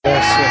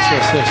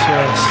yes, yes,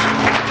 yes.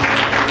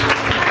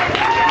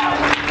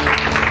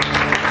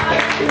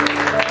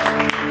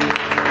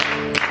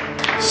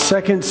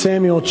 2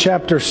 Samuel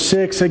chapter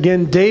 6.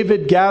 Again,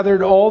 David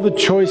gathered all the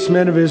choice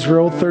men of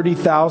Israel,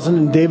 30,000,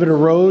 and David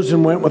arose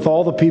and went with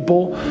all the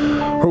people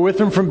who were with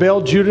him from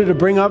Baal Judah to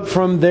bring up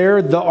from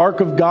there the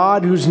ark of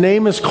God, whose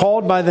name is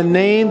called by the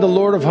name the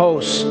Lord of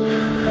hosts,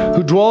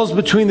 who dwells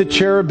between the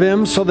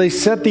cherubim. So they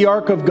set the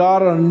ark of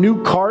God on a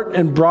new cart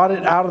and brought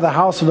it out of the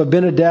house of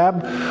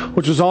Abinadab,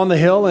 which was on the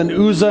hill. And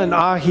Uzzah and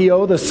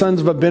Ahio, the sons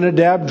of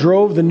Abinadab,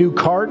 drove the new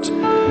cart.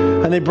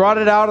 And they brought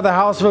it out of the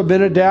house of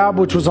Abinadab,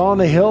 which was on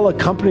the hill,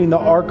 accompanying the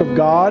ark of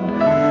God.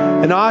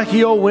 And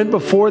Ahio went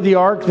before the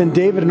ark. Then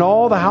David and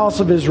all the house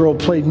of Israel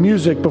played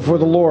music before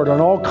the Lord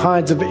on all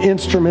kinds of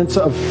instruments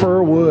of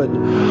fir wood,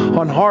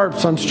 on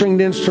harps, on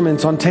stringed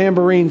instruments, on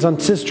tambourines, on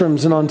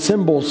sistrums, and on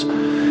cymbals.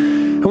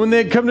 And when they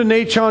had come to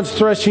Nachon's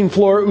threshing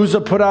floor,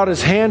 Uzzah put out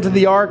his hand to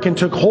the ark and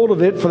took hold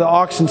of it, for the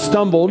oxen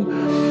stumbled.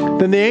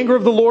 Then the anger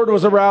of the Lord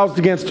was aroused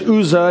against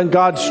Uzzah, and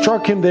God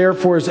struck him there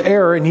for his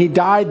error, and he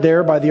died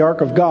there by the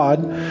ark of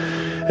God.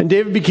 And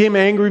David became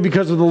angry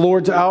because of the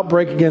Lord's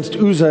outbreak against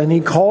Uzzah, and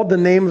he called the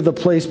name of the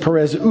place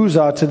Perez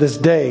Uzzah to this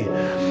day.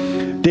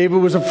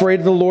 David was afraid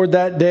of the Lord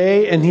that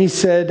day, and he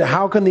said,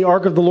 "How can the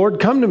ark of the Lord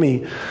come to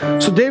me?"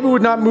 So David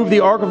would not move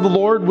the ark of the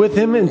Lord with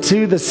him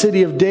into the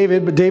city of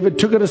David, but David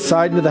took it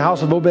aside into the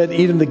house of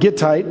Obed-Edom the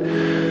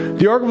Gittite.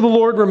 The ark of the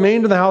Lord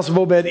remained in the house of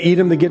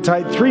Obed-Edom the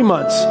Gittite 3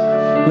 months.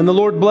 And the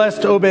Lord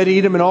blessed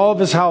Obed-Edom and all of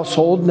his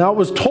household. Now it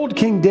was told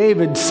King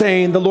David,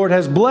 saying, "The Lord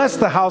has blessed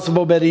the house of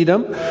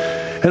Obed-Edom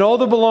and all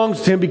that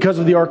belongs to him because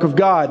of the ark of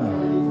God."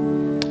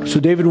 So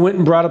David went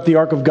and brought up the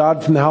ark of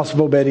God from the house of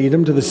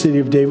Obed-Edom to the city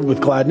of David with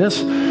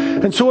gladness.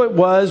 And so it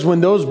was, when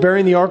those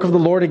bearing the ark of the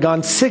Lord had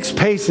gone 6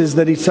 paces,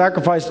 that he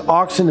sacrificed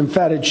oxen and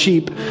fatted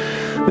sheep.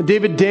 But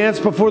David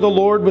danced before the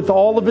Lord with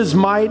all of his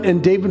might,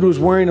 and David was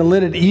wearing a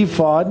linen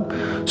ephod.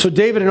 So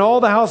David and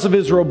all the house of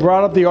Israel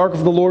brought up the ark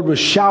of the Lord with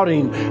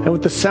shouting and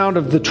with the sound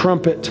of the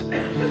trumpet.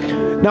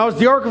 Now as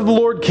the ark of the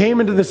Lord came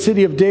into the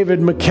city of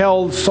David,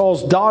 Michal,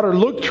 Saul's daughter,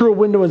 looked through a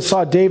window and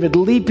saw David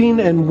leaping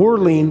and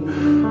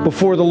whirling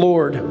before the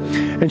Lord.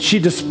 And she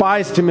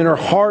despised him in her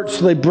heart.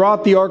 So they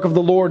brought the ark of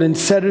the Lord and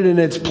set it in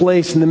its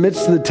place in the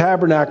midst of the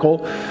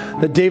tabernacle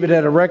that David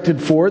had erected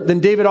for it. Then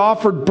David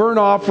offered burnt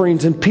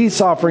offerings and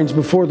peace offerings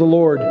before the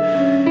Lord.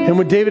 And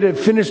when David had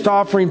finished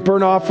offering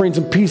burnt offerings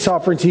and peace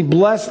offerings, he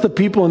blessed the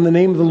people in the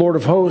name of the Lord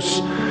of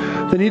hosts.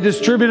 Then he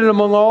distributed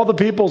among all the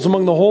peoples,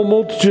 among the whole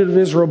multitude of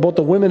Israel, both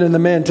the women and the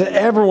men, to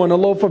everyone a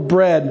loaf of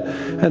bread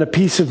and a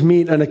piece of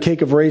meat and a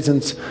cake of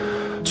raisins.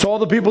 So all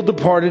the people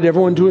departed,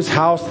 everyone to his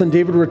house. Then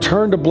David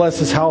returned to bless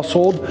his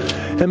household.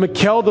 And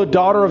Michal, the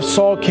daughter of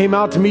Saul, came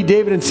out to meet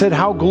David and said,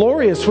 "How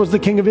glorious was the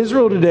king of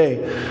Israel today,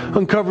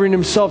 uncovering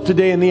himself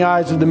today in the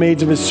eyes of the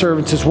maids of his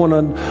servants, as one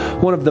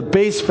of the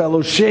base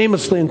fellows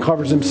shamelessly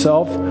uncovers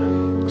himself."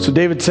 So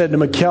David said to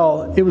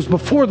Michal, "It was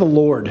before the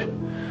Lord,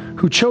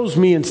 who chose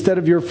me instead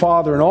of your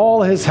father and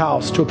all his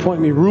house to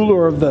appoint me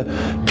ruler of the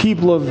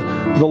people of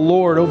the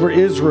Lord over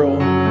Israel.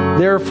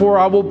 Therefore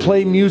I will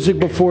play music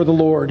before the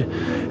Lord,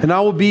 and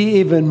I will be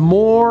even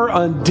more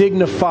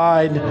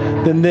undignified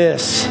than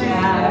this,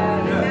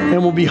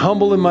 and will be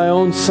humble in my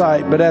own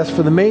sight. But as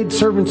for the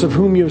maidservants of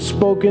whom you have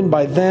spoken,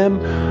 by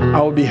them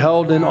I will be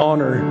held in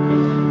honor."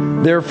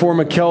 Therefore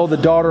Michal, the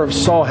daughter of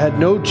Saul, had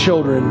no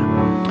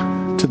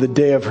children to the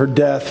day of her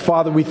death.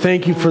 Father, we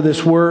thank you for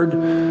this word.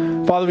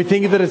 Father, we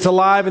thank you that it's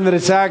alive and that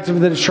it's active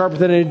and that it's sharper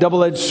than any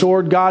double-edged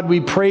sword. God, we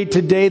pray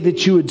today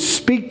that you would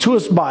speak to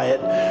us by it.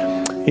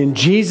 In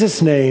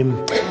Jesus' name,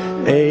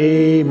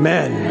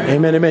 amen.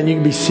 Amen, amen. You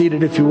can be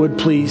seated if you would,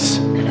 please.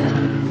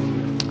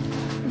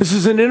 This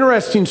is an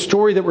interesting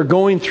story that we're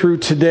going through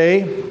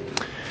today.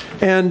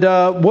 And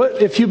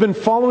if you've been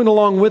following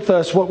along with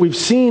us, what we've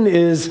seen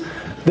is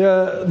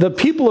the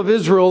people of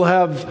Israel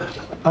have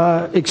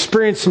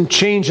experienced some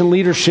change in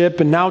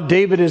leadership, and now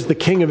David is the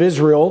king of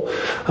Israel.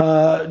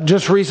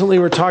 Just recently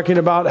we were talking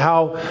about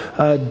how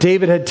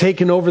David had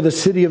taken over the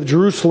city of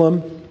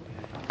Jerusalem.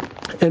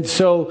 And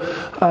so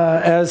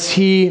as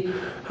he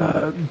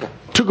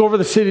took over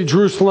the city of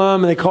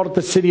Jerusalem, and they called it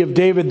the city of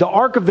David, the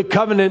Ark of the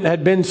Covenant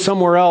had been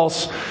somewhere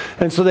else.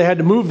 And so they had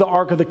to move the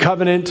Ark of the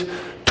Covenant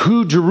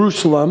to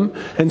Jerusalem.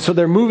 And so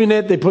they're moving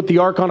it. They put the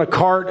ark on a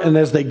cart, and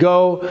as they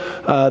go,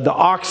 the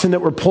oxen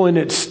that were pulling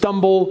it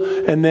stumble,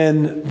 and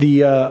then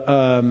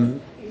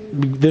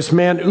this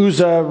man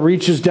Uzzah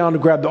reaches down to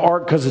grab the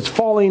ark because it's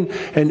falling,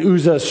 and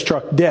Uzzah is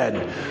struck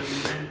dead.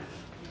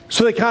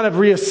 So they kind of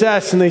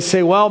reassess and they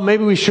say, well,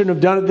 maybe we shouldn't have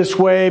done it this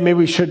way. Maybe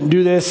we shouldn't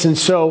do this. And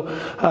so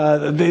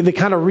they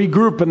kind of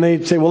regroup and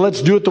they say, well,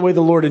 let's do it the way the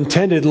Lord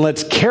intended and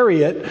let's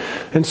carry it.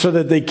 And so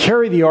that they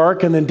carry the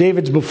ark, and then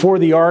David's before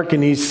the ark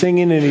and he's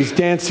singing and he's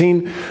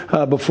dancing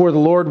before the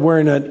Lord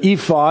wearing an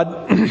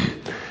ephod.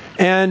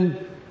 And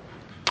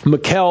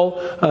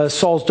Michal,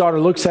 Saul's daughter,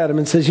 looks at him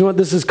and says, you know what,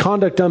 this is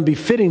conduct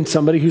unbefitting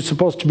somebody who's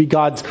supposed to be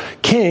God's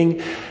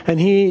king. And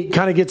he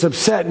kind of gets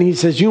upset and he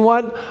says, you know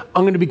what,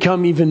 I'm going to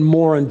become even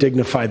more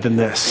undignified than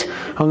this.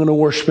 I'm going to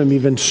worship him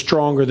even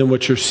stronger than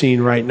what you're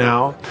seeing right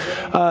now.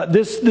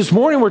 This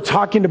morning we're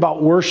talking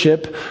about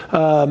worship.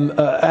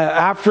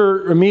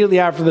 Immediately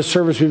after the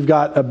service, we've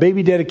got a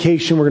baby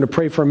dedication. We're going to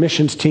pray for our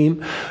missions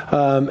team.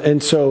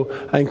 And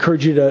so I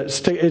encourage you to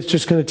stay. It's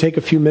just going to take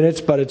a few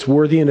minutes, but it's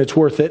worthy and it's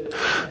worth it.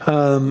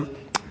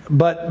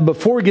 But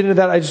before we get into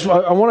that,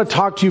 I want to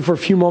talk to you for a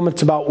few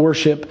moments about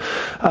worship,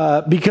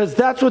 because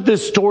that's what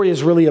this story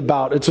is really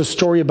about. It's a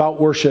story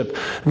about worship.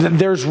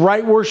 There's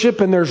right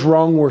worship and there's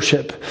wrong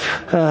worship.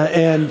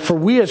 And for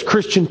we as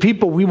Christian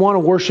people, we want to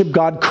worship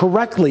God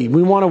correctly.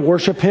 We want to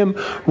worship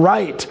Him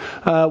right.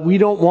 We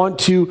don't want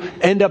to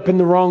end up in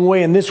the wrong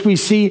way. And this we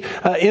see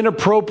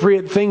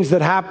inappropriate things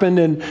that happen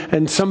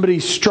and somebody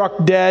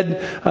struck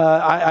dead.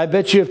 I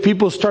bet you if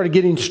people started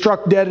getting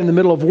struck dead in the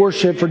middle of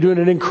worship for doing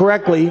it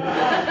incorrectly,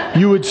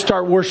 you would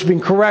start worshiping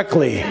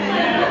correctly.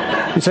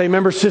 You say,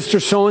 remember Sister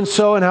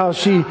so-and-so and how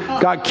she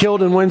got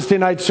killed in Wednesday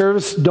night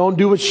service? Don't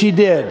do what she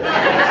did.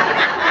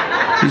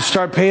 You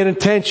start paying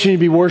attention,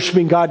 you'd be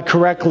worshiping God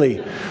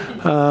correctly.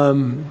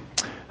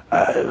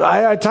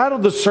 I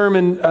titled the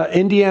sermon,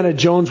 Indiana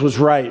Jones Was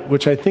Right,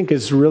 which I think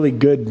is a really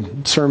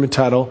good sermon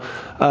title.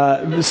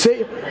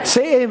 Say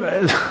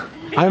amen.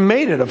 I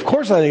made it. Of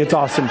course I think it's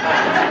awesome.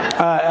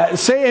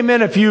 Say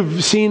amen if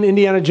you've seen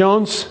Indiana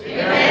Jones.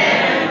 Amen.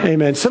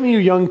 Amen. Some of you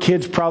young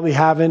kids probably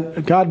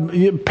haven't. God,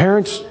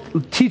 parents,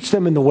 teach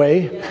them in the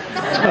way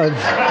of...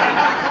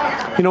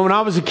 when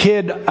I was a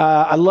kid,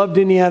 I loved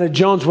Indiana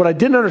Jones. What I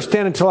didn't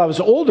understand until I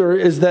was older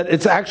is that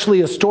it's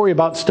actually a story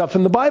about stuff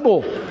in the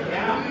Bible.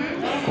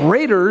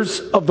 Raiders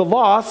of the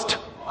Lost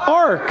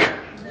Ark.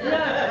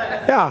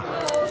 Yeah.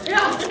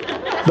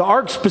 The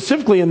Ark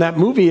specifically in that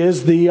movie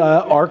is the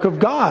Ark of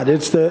God.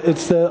 It's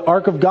the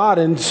Ark of God.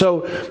 And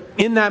so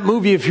in that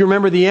movie, if you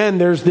remember the end,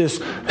 there's this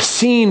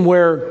scene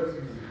where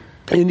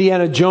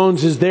Indiana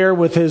Jones is there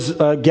with his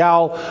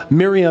gal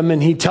Miriam,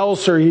 and he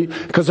tells her,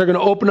 because they're going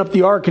to open up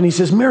the ark, and he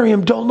says,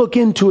 Miriam, don't look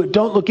into it,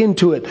 don't look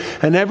into it.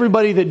 And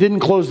everybody that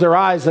didn't close their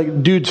eyes,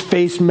 like dude's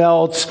face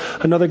melts,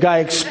 another guy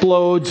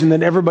explodes, and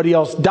then everybody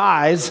else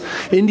dies.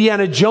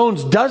 Indiana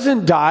Jones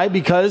doesn't die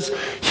because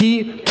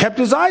he kept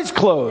his eyes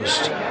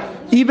closed.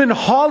 Even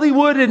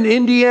Hollywood and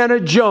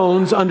Indiana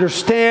Jones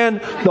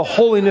understand the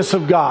holiness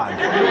of God.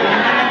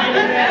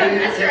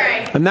 That's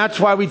right. And that's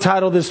why we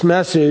title this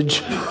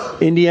message,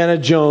 Indiana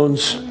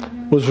Jones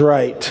Was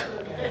Right.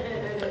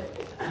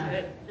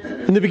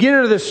 In the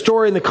beginning of this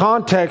story, and the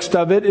context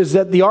of it, is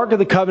that the Ark of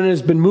the Covenant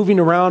has been moving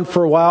around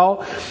for a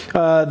while.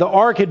 The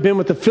Ark had been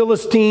with the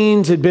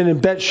Philistines, had been in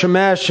Bet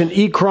Shemesh and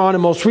Ekron,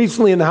 and most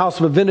recently in the house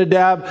of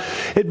Abinadab.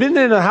 It had been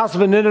in the house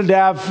of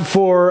Abinadab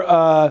for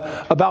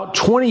about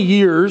 20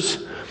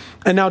 years.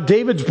 And now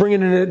David's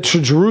bringing it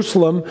to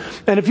Jerusalem.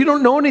 And if you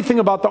don't know anything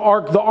about the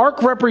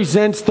ark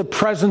represents the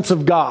presence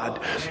of God.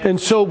 And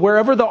so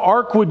wherever the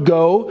ark would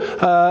go,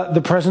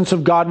 the presence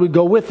of God would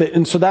go with it.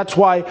 And so that's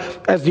why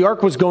as the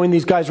ark was going,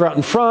 these guys are out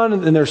in front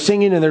and they're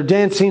singing and they're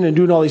dancing and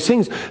doing all these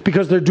things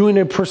because they're doing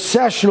a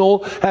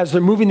processional as they're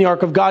moving the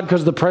ark of God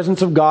because the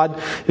presence of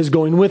God is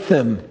going with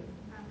them.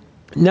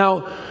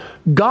 Now,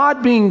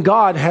 God being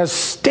God has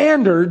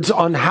standards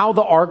on how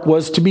the ark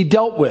was to be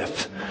dealt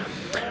with.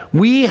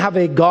 We have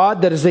a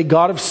God that is a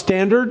God of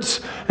standards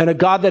and a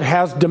God that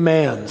has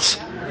demands.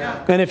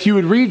 And if you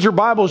would read your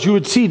Bibles, you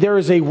would see there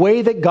is a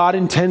way that God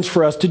intends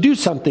for us to do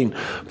something.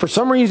 For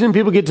some reason,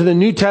 people get to the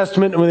New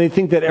Testament and when they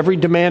think that every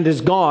demand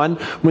is gone,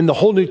 when the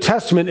whole New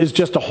Testament is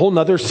just a whole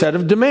nother set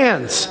of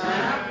demands.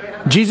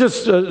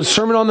 Jesus'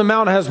 Sermon on the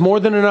Mount has more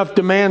than enough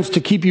demands to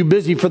keep you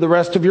busy for the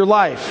rest of your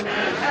life.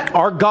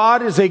 Our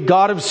God is a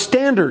God of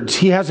standards.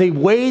 He has a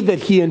way that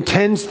He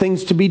intends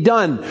things to be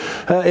done.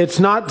 It's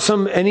not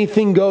some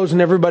anything goes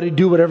and everybody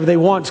do whatever they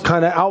want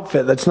kind of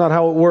outfit. That's not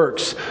how it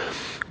works.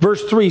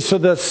 Verse 3, so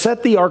they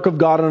set the Ark of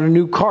God on a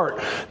new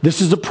cart.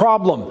 This is a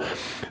problem.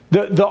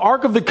 The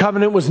Ark of the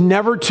Covenant was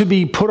never to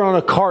be put on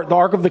a cart. The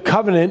Ark of the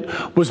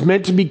Covenant was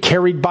meant to be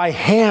carried by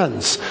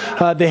hands.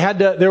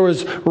 There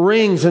was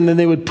rings, and then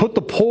they would put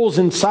the poles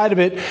inside of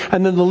it,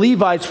 and then the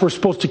Levites were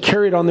supposed to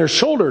carry it on their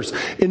shoulders.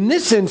 In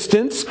this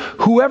instance,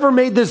 whoever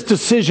made this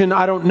decision,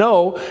 I don't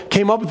know,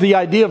 came up with the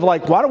idea of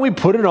like, why don't we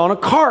put it on a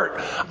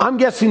cart? I'm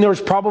guessing there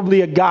was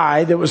probably a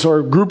guy or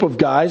a group of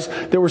guys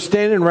that were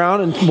standing around,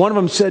 and one of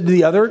them said to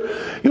the other,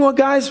 you know what,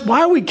 guys,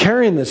 why are we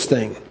carrying this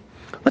thing?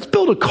 Let's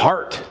build a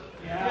cart.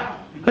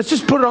 Let's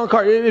just put it on a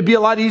cart. It'd be a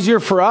lot easier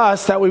for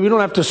us. That way we don't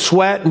have to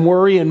sweat and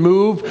worry and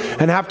move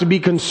and have to be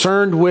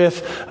concerned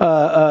with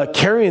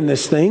carrying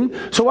this thing.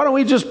 So why don't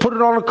we just put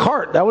it on a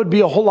cart? That would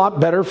be a whole lot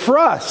better for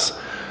us.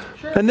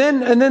 Sure. And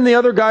then the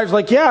other guy's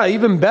like, yeah,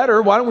 even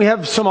better. Why don't we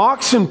have some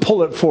oxen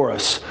pull it for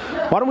us?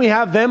 Why don't we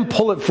have them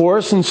pull it for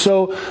us? And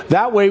so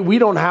that way we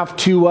don't have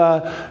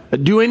to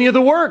do any of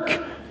the work.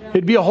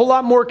 It'd be a whole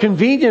lot more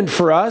convenient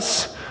for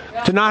us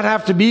to not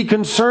have to be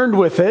concerned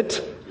with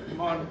it.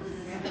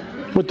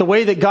 with the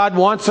way that God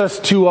wants us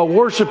to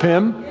worship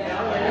Him.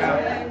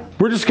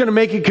 We're just going to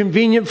make it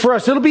convenient for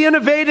us. It'll be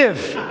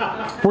innovative.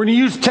 We're going to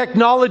use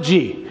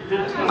technology.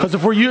 Because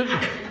if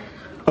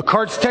a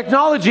cart's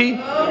technology,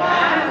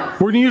 we're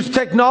going to use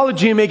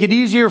technology and make it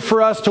easier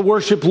for us to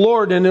worship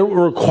Lord, and it will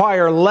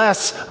require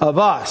less of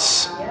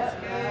us.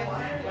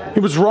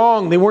 It was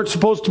wrong. They weren't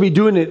supposed to be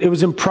doing it. It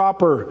was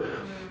improper.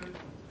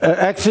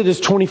 Exodus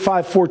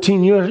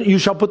 25:14, you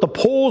shall put the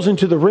poles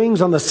into the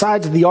rings on the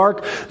sides of the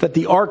ark, that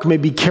the ark may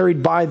be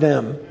carried by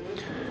them.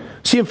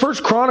 See, in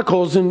First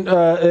Chronicles, and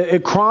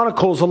it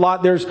chronicles a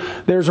lot. There's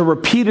a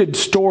repeated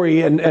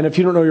story, and if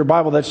you don't know your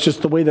Bible, that's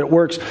just the way that it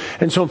works.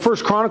 And so in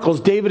First Chronicles,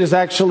 David is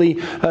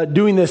actually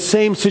doing this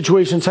same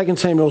situation, 2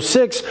 Samuel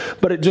 6,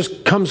 but it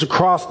just comes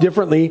across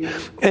differently.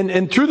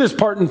 And through this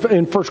part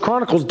in First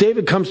Chronicles,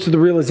 David comes to the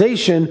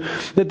realization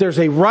that there's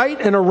a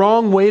right and a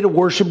wrong way to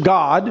worship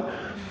God,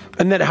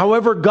 and that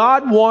however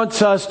God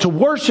wants us to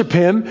worship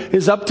Him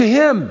is up to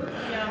Him.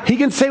 He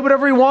can say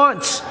whatever He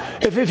wants.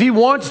 If He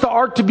wants the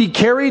ark to be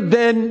carried,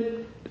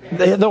 then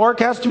the ark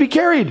has to be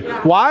carried.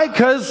 Why?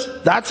 Because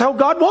that's how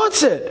God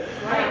wants it.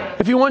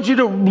 If He wants you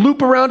to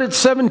loop around it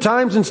 7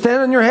 times and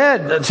stand on your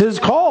head, that's His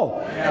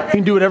call. He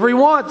can do whatever He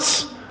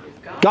wants.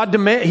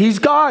 He's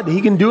God. He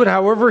can do it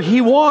however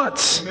He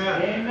wants.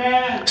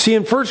 Amen. See,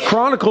 in 1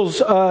 Chronicles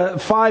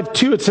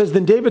 5:2, it says,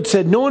 Then David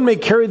said, No one may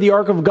carry the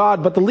ark of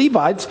God but the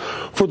Levites,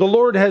 for the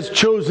Lord has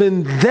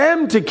chosen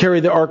them to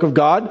carry the ark of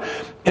God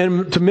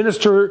and to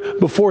minister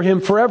before Him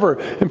forever.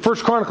 In 1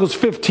 Chronicles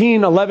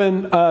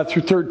 15:11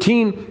 through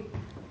 13,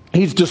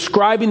 he's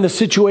describing the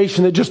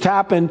situation that just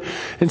happened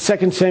in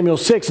 2 Samuel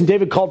 6. And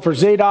David called for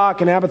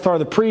Zadok and Abiathar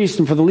the priest,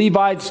 and for the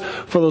Levites,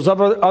 for those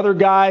other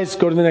guys.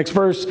 Go to the next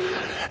verse.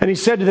 And he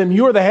said to them,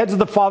 You are the heads of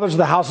the fathers of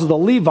the house of the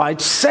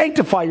Levites.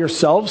 Sanctify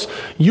yourselves,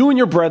 you and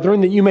your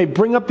brethren, that you may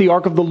bring up the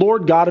ark of the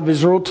Lord God of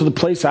Israel to the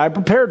place I have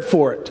prepared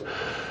for it.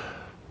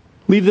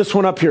 Leave this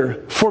one up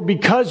here. For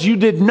because you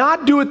did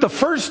not do it the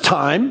first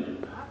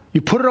time,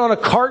 you put it on a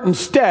cart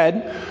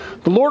instead,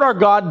 the Lord our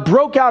God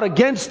broke out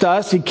against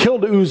us. He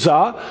killed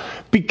Uzzah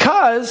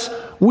because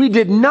we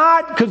did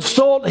not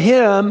consult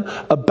Him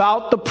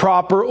about the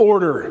proper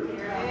order.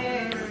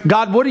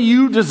 God, what do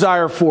you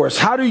desire for us?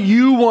 How do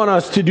you want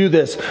us to do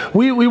this?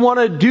 We want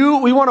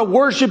to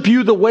worship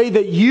you the way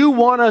that you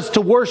want us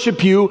to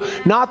worship you,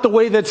 not the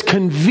way that's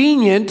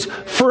convenient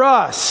for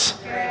us.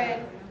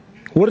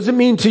 What does it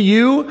mean to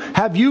you?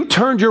 Have you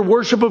turned your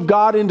worship of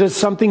God into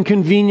something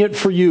convenient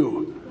for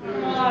you?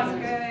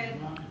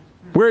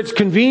 Where it's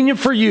convenient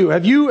for you.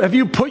 Have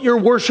you put your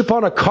worship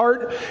on a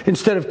cart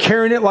instead of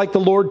carrying it like the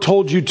Lord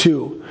told you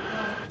to?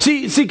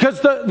 See,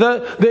 because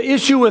the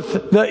issue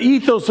with the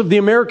ethos of the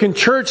American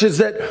church is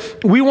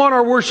that we want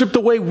our worship the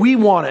way we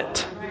want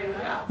it.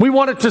 We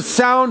want it to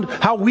sound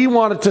how we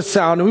want it to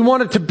sound. And we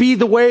want it to be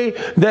the way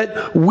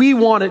that we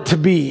want it to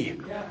be.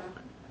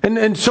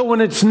 And so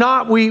when it's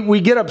not, we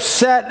get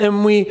upset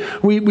and we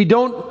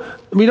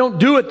don't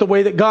do it the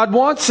way that God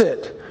wants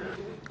it.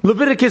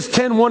 Leviticus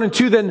 10:1 and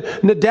 2, then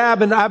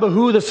Nadab and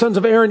Abihu, the sons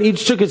of Aaron,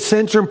 each took his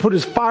censer and put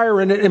his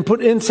fire in it and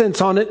put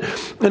incense on it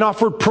and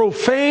offered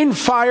profane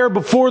fire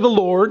before the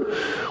Lord,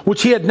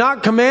 which He had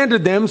not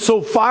commanded them.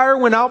 So fire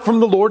went out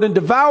from the Lord and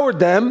devoured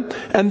them,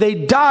 and they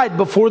died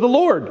before the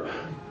Lord.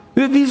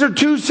 These are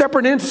 2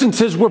 separate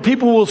instances where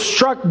people were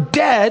struck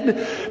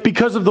dead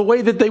because of the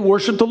way that they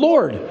worship the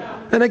Lord.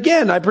 And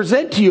again, I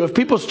present to you, if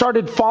people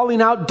started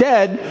falling out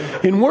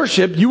dead in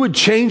worship, you would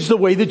change the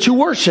way that you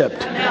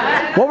worshiped.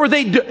 What were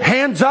they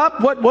hands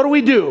up? What do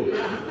we do?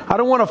 I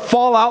don't want to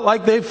fall out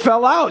like they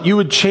fell out. You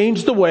would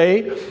change the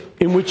way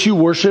in which you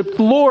worship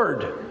the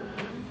Lord.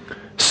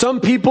 Some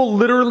people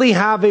literally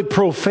have a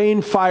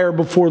profane fire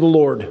before the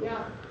Lord.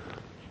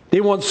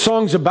 They want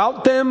songs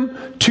about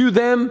them, to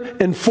them,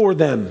 and for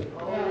them.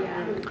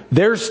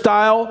 Their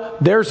style,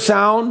 their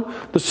sound,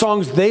 the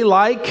songs they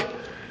like.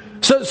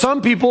 So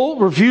some people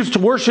refuse to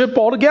worship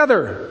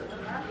altogether.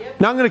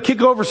 Now I'm going to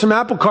kick over some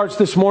apple carts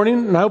this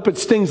morning, and I hope it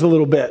stings a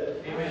little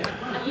bit.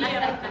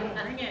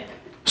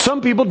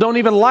 Some people don't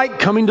even like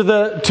coming to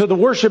the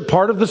worship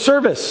part of the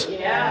service.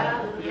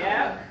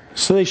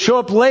 So they show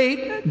up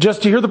late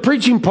just to hear the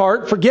preaching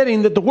part,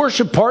 forgetting that the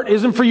worship part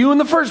isn't for you in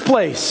the first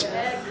place.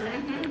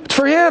 It's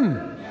for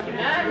Him.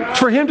 It's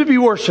for Him to be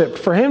worshiped,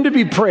 for Him to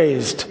be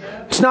praised.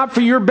 It's not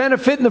for your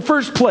benefit in the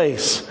first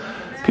place.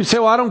 People say,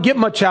 well, I don't get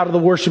much out of the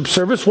worship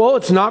service. Well,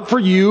 it's not for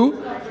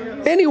you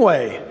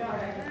anyway.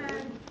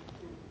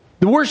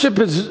 The worship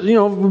is,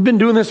 we've been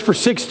doing this for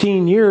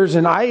 16 years,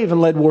 and I even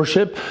led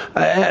worship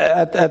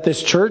at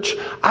this church.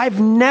 This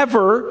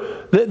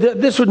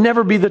would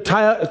never be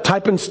the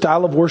type and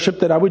style of worship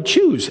that I would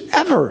choose,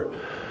 ever.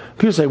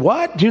 People say,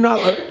 what? Do you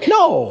not?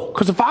 No,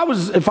 because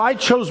if I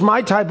chose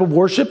my type of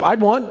worship, I'd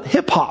want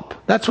hip hop.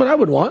 That's what I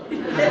would want.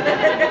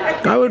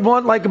 I would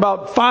want like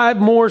about 5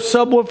 more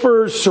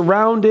subwoofers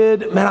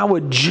surrounded. Man, I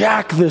would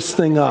jack this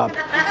thing up.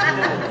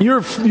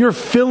 Your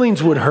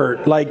feelings would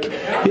hurt. Like,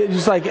 it's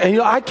just like, and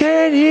I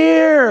can't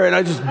hear. And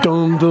I just,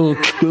 dum, dum,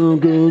 dum,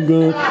 dum,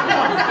 dum.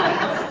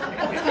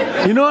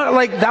 You know what?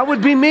 Like, that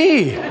would be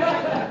me.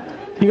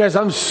 You guys,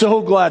 I'm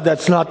so glad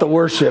that's not the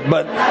worship,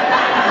 but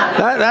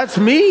that's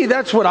me.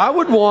 That's what I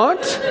would want.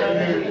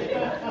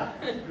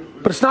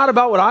 But it's not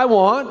about what I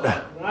want.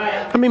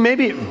 I mean,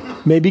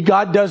 maybe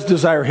God does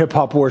desire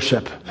hip-hop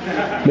worship.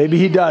 Maybe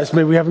he does.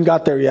 Maybe we haven't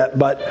got there yet.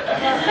 But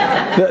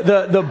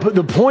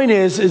the point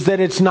is that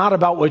it's not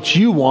about what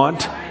you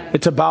want.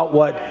 It's about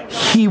what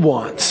he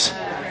wants.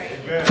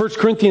 1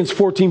 Corinthians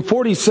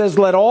 14:40 says,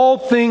 let all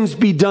things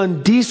be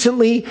done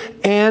decently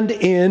and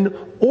in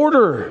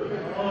order.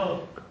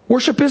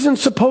 Worship isn't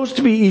supposed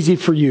to be easy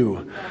for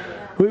you.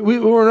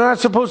 We're not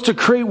supposed to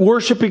create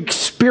worship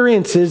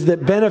experiences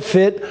that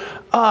benefit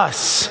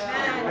us.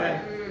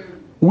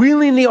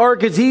 Wheeling the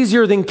ark is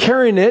easier than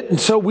carrying it, and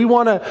so we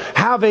want to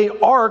have an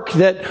ark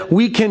that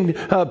we can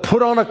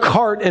put on a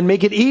cart and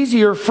make it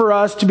easier for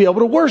us to be able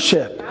to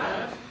worship.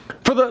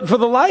 For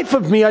the life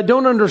of me, I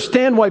don't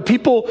understand why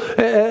people,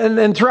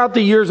 and throughout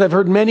the years I've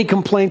heard many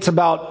complaints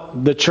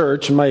about the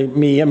church and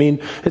me. I mean,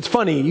 it's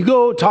funny. You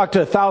go talk to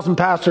 1,000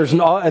 pastors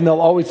and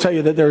they'll always tell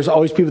you that there's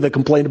always people that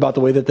complain about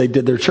the way that they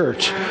did their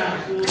church.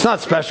 It's not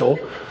special.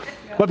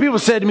 But people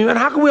said to me, man,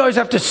 how come we always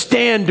have to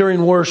stand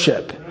during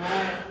worship?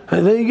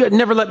 You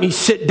never let me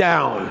sit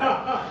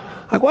down.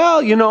 Like,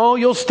 well,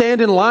 you'll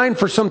stand in line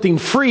for something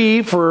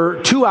free for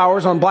 2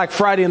 hours on Black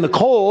Friday in the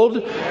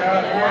cold.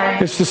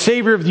 It's the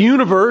Savior of the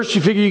universe.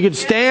 You figure you could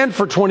stand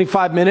for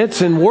 25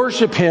 minutes and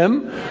worship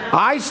him.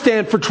 I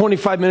stand for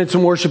 25 minutes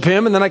and worship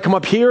him, and then I come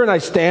up here and I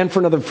stand for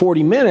another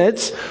 40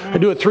 minutes. I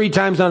do it 3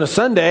 times on a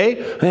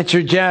Sunday. That's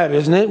your job,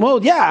 isn't it?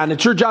 Well, yeah, and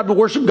it's your job to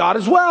worship God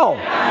as well.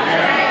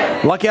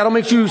 Lucky I don't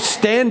make you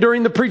stand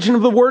during the preaching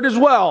of the word as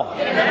well.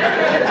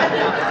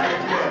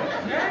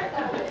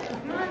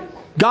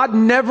 God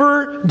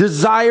never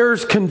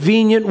desires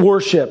convenient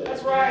worship.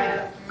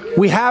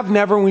 We have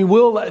never and we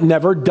will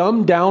never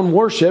dumb down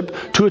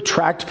worship to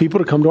attract people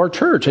to come to our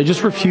church. I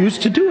just refuse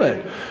to do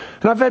it.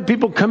 And I've had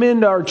people come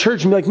into our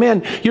church and be like,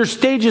 man, your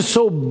stage is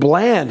so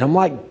bland. I'm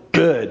like,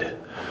 good.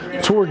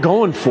 That's what we're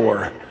going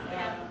for.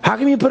 How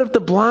come you put up the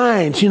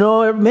blinds?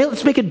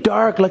 Let's make it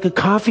dark like a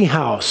coffee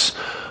house.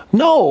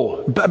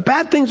 No,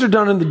 bad things are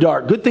done in the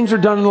dark. Good things are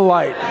done in the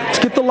light. Let's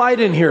get the light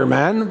in here,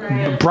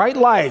 man. Bright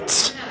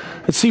lights.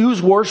 Let's see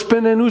who's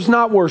worshiping and who's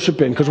not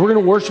worshiping, because we're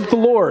going to worship the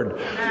Lord.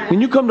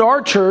 When you come to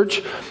our church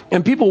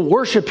and people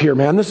worship here,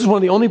 man, this is one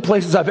of the only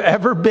places I've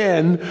ever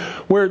been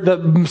where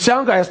the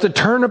sound guy has to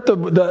turn up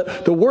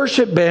the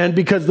worship band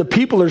because the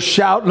people are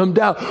shouting them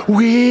down.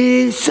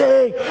 We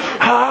sing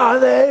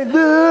hallelujah.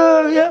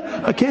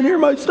 I can't hear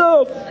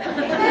myself.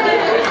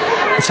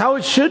 That's how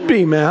it should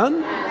be,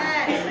 man.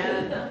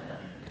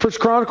 1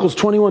 Chronicles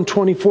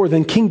 21:24,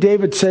 then King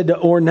David said to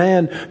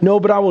Ornan, no,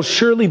 but I will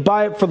surely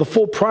buy it for the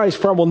full price,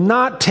 for I will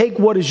not take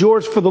what is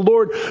yours for the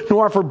Lord,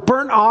 nor offer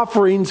burnt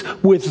offerings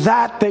with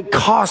that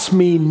costs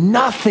me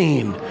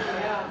nothing. We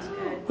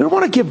don't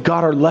want to give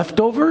God our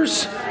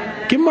leftovers.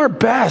 Give him our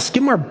best.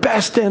 Give him our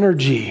best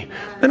energy.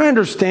 And I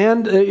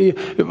understand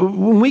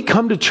when we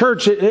come to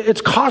church, it's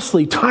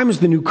costly. Time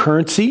is the new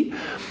currency.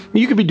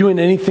 You could be doing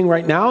anything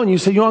right now and you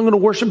say, I'm going to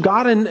worship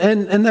God,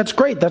 and that's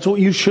great. That's what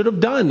you should have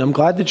done. I'm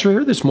glad that you're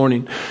here this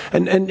morning.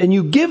 And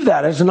you give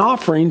that as an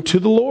offering to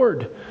the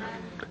Lord.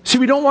 See,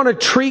 we don't want to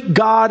treat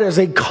God as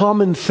a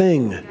common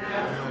thing.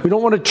 We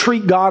don't want to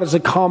treat God as a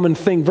common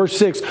thing. Verse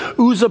 6,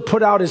 Uzzah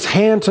put out his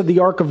hand to the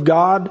ark of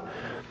God.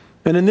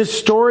 And in this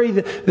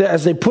story,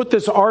 as they put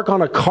this ark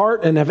on a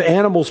cart and have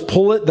animals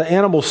pull it, the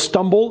animals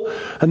stumble.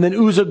 And then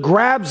Uzzah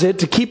grabs it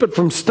to keep it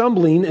from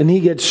stumbling, and he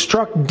gets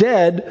struck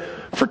dead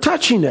for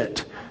touching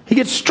it. He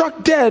gets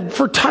struck dead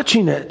for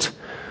touching it.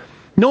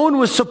 No one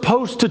was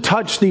supposed to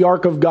touch the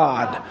ark of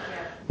God.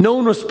 No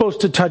one was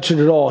supposed to touch it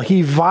at all.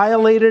 He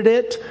violated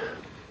it.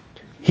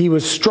 He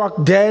was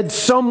struck dead.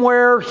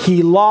 Somewhere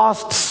he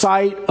lost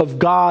sight of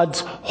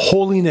God's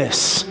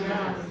holiness.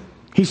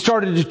 He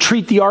started to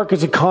treat the ark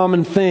as a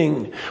common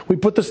thing. We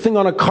put this thing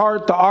on a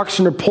cart, the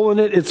oxen are pulling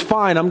it, it's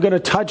fine. I'm going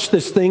to touch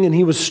this thing, and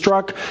he was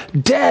struck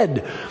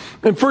dead.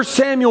 In 1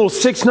 Samuel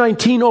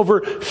 6:19, over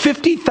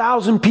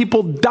 50,000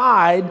 people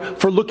died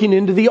for looking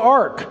into the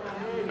ark.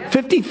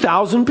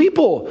 50,000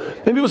 people.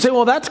 And people say,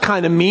 well, that's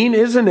kind of mean,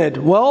 isn't it?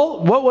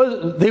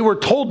 Well, they were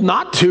told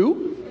not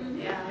to.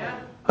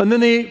 And then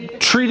they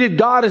treated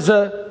God as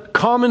a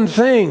common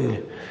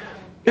thing.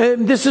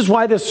 And this is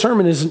why this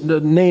sermon is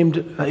named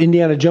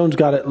Indiana Jones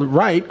Got It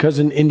Right, because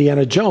in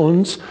Indiana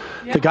Jones,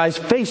 the guy's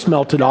face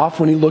melted off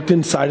when he looked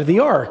inside of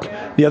the ark.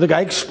 The other guy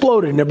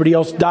exploded and everybody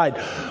else died.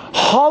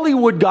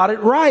 Hollywood got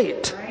it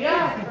right.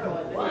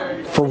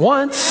 For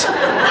once.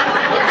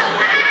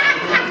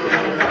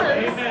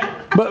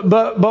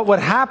 But what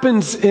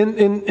happens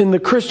in the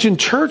Christian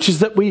church is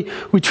that we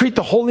treat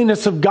the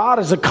holiness of God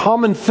as a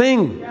common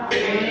thing.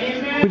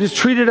 We just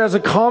treat it as a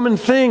common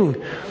thing.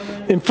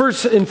 In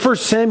 1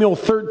 Samuel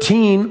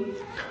 13,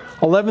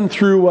 11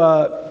 through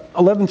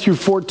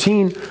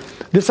 14,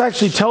 This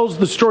actually tells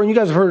the story, and you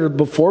guys have heard it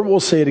before, but we'll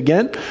say it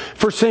again.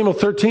 1 Samuel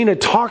 13,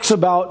 it talks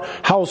about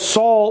how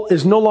Saul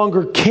is no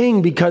longer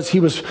king because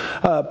he was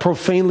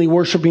profanely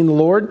worshiping the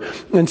Lord.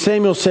 And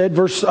Samuel said,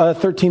 verse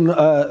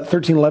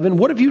 13:11,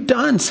 what have you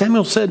done?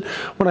 Saul said,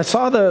 when I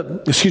saw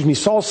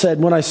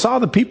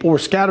the people were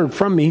scattered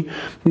from me,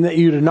 and that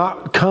you did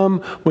not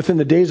come within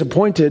the days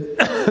appointed,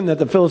 and that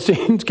the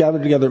Philistines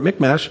gathered together at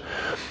Michmash,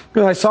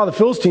 and I saw the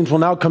Philistines will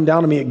now come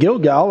down to me at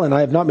Gilgal, and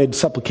I have not made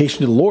supplication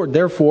to the Lord.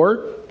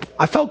 Therefore,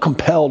 I felt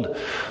compelled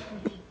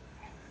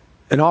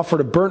and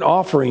offered a burnt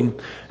offering.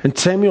 And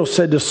Samuel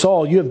said to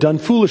Saul, you have done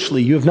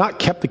foolishly. You have not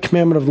kept the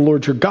commandment of the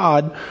Lord your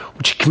God,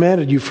 which he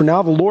commanded you. For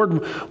now the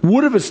Lord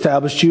would have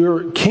established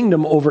your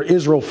kingdom over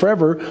Israel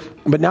forever,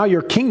 but now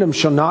your kingdom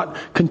shall not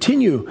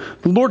continue.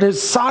 The Lord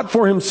has sought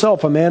for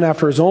himself a man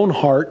after his own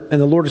heart, and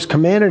the Lord has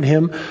commanded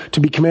him to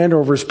be commander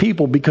over his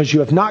people, because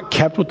you have not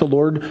kept what the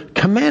Lord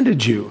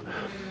commanded you.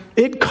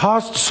 It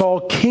cost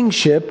Saul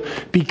kingship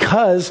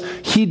because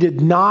he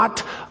did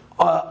not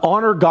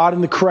honor God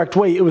in the correct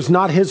way. It was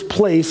not his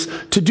place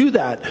to do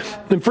that.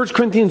 In 1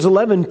 Corinthians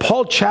 11,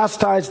 Paul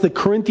chastised the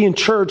Corinthian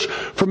church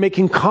for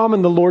making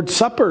common the Lord's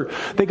Supper.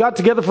 They got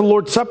together for the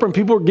Lord's Supper, and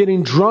people were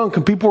getting drunk,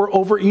 and people were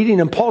overeating.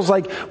 And Paul's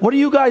like, what are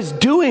you guys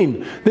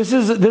doing? This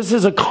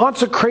is a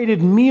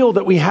consecrated meal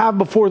that we have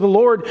before the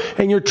Lord,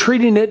 and you're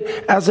treating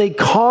it as a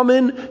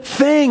common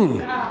thing.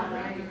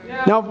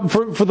 Now,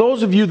 for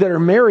those of you that are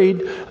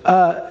married,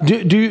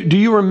 do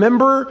you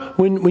remember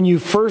when you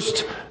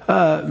first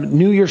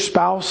knew your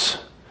spouse,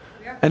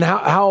 and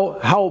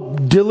how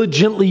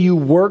diligently you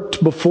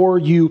worked before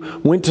you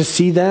went to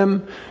see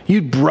them?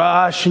 You'd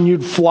brush and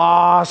you'd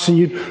floss and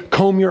you'd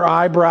comb your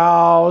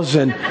eyebrows,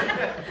 and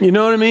you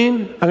know what I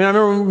mean? I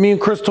remember me and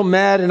Crystal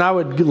met, and I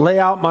would lay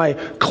out my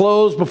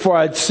clothes before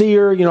I'd see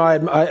her. You know,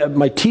 I had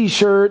my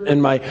T-shirt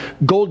and my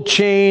gold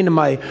chain and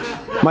my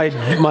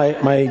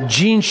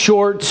jean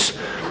shorts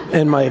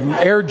and my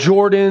Air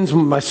Jordans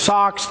and my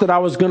socks that I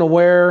was going to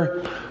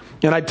wear.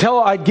 And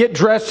I'd get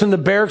dressed in the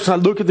barracks, and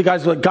I'd look at the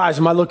guys like, guys,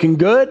 am I looking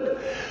good?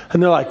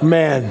 And they're like,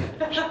 man,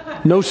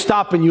 no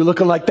stopping you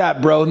looking like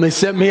that, bro. And they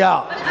sent me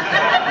out.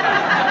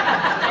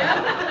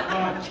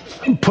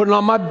 I'm putting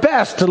on my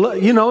best to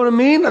look, you know what I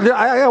mean? I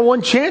got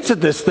one chance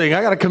at this thing.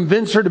 I got to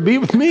convince her to be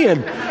with me.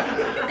 And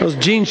those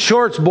jean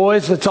shorts,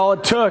 boys, that's all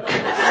it took.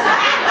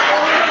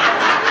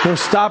 No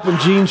stopping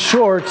jean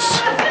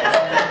shorts.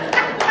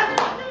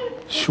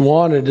 She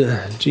wanted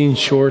jean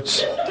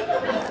shorts.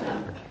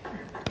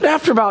 But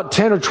after about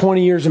 10 or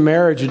 20 years of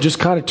marriage, it just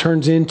kind of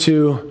turns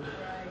into,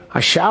 I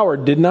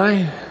showered, didn't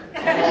I?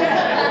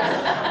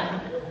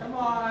 Come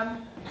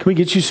on. Can we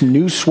get you some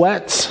new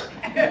sweats?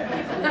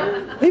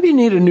 Maybe you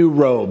need a new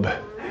robe.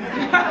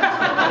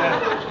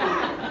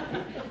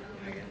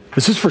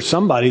 This is for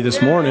somebody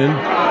this morning.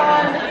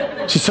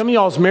 See, some of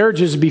y'all's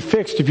marriages would be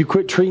fixed if you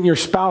quit treating your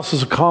spouse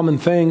as a common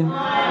thing.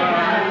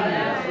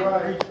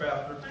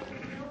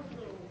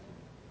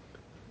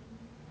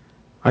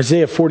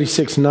 Isaiah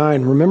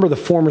 46:9, remember the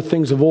former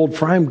things of old,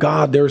 for I am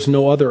God, there is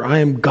no other. I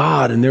am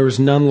God, and there is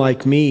none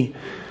like me.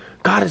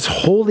 God is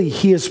holy.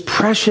 He is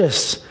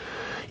precious.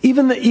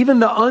 Even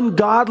the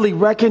ungodly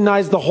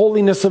recognize the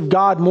holiness of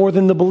God more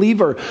than the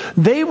believer.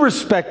 They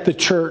respect the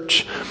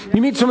church.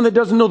 You meet someone that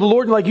doesn't know the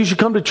Lord, and like, you should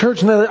come to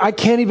church, and they're like, I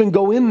can't even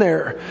go in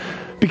there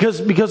because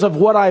of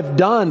what I've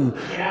done.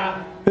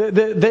 Yeah.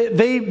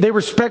 They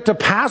respect a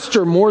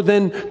pastor more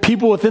than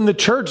people within the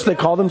church that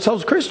call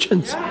themselves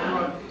Christians.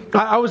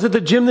 I was at the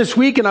gym this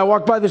week, and I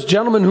walked by this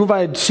gentleman who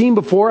I had seen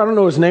before. I don't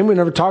know his name. We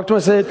never talked to him.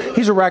 I said,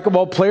 he's a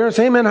racquetball player. I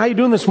said, hey, man, how you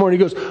doing this morning?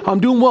 He goes, I'm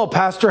doing well,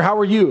 Pastor. How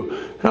are you?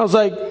 And I was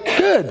like,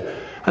 good.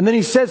 And then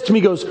he says to me,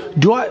 he goes,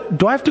 do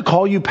I have to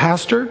call you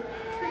Pastor?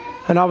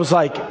 And I was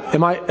like,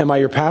 am I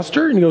your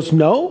pastor? And he goes,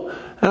 no.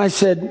 And I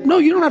said, no,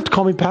 you don't have to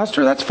call me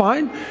Pastor. That's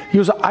fine. He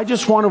goes, I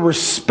just want to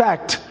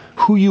respect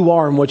who you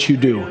are and what you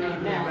do.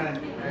 Amen.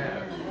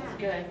 That's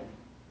good.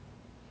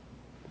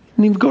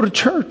 And even go to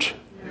church.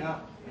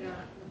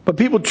 But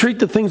people treat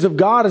the things of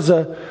God as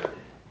a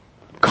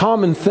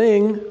common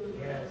thing.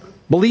 Yes.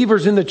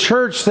 Believers in the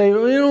church say,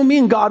 you know, me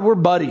and God, we're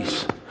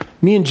buddies.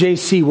 Me and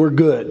JC, we're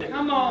good.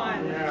 Come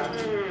on.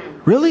 Yeah.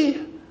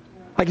 Really?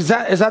 Like, is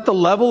that the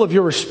level of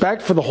your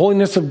respect for the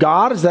holiness of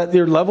God? Is that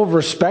your level of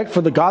respect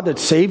for the God that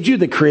saved you,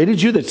 that created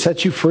you, that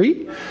set you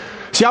free?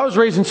 See, I was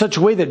raised in such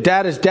a way that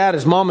dad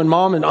is mom,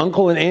 and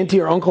uncle and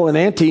auntie are uncle and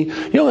auntie.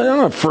 You know,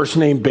 on a first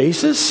name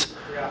basis.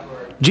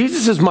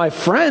 Jesus is my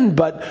friend,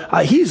 but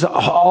he's a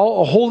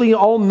holy,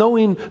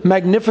 all-knowing,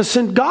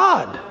 magnificent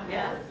God.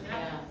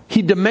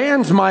 He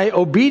demands my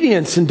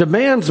obedience and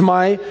demands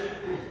my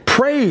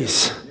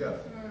praise.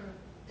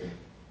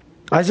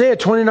 Isaiah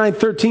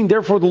 29:13,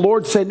 therefore the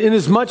Lord said,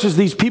 inasmuch as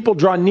these people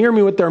draw near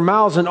me with their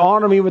mouths and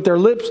honor me with their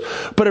lips,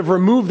 but have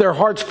removed their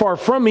hearts far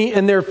from me,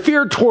 and their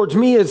fear towards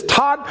me is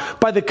taught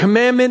by the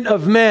commandment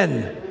of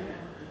men.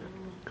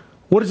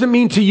 What does it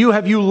mean to you?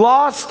 Have you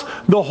lost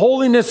the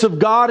holiness of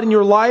God in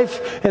your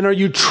life? And are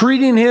you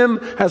treating Him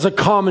as a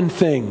common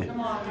thing?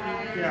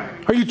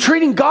 Are you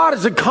treating God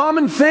as a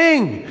common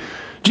thing?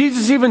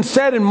 Jesus even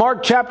said in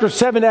Mark chapter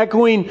 7,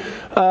 echoing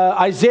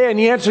Isaiah, and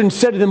he answered and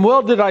said to them,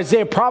 well did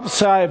Isaiah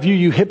prophesy of you,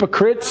 you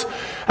hypocrites.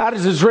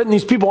 As it is written,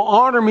 these people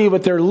honor me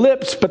with their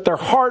lips, but their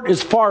heart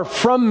is far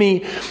from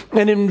me.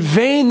 And in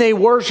vain they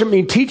worship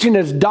me, teaching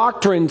as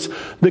doctrines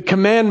the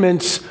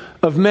commandments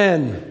of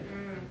men.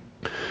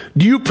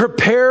 Do you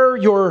prepare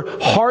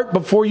your heart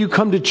before you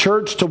come to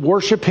church to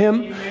worship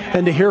Him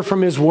and to hear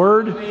from His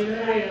Word?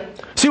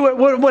 See,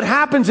 what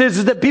happens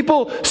is that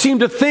people seem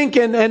to think,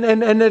 and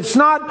it's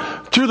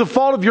not through the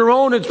fault of your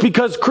own, it's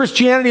because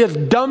Christianity has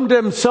dumbed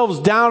themselves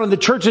down and the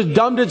church has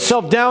dumbed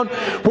itself down,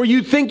 where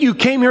you think you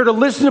came here to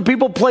listen to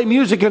people play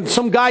music and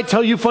some guy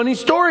tell you funny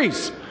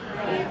stories.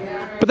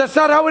 But that's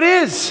not how it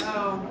is.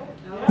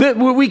 That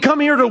we come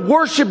here to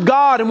worship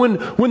God, and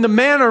when the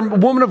man or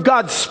woman of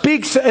God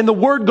speaks and the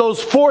word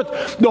goes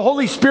forth, the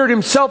Holy Spirit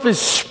Himself is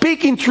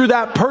speaking through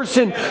that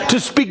person to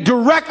speak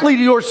directly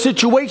to your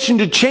situation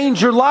to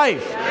change your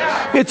life.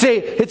 It's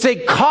a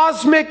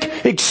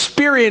cosmic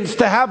experience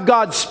to have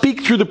God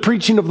speak through the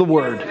preaching of the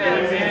word.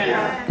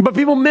 But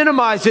people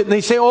minimize it and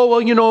they say, oh,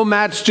 well,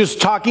 Matt's just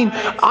talking.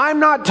 I'm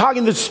not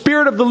talking. The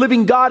Spirit of the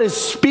living God is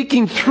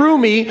speaking through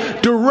me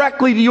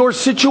directly to your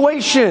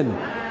situation.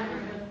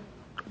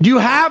 Do you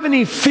have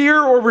any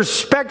fear or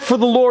respect for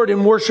the Lord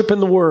in worship in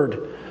the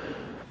Word?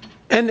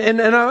 And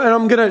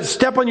I'm going to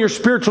step on your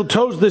spiritual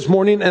toes this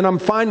morning, and I'm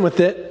fine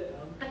with it.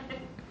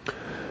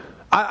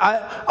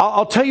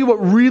 I'll tell you what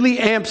really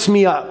amps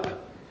me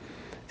up.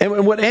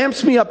 And what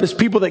amps me up is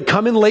people that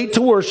come in late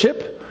to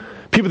worship,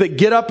 people that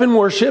get up and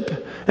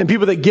worship, and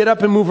people that get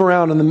up and move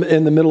around in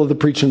the middle of the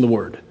preaching of the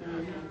Word.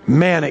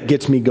 Man, it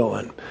gets me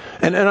going.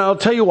 And I'll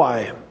tell you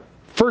why.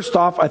 First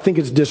off, I think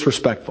it's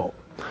disrespectful.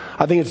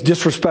 I think it's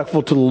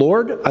disrespectful to the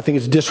Lord. I think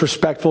it's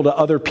disrespectful to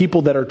other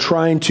people that are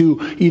trying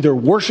to either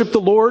worship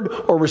the Lord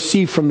or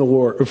receive from the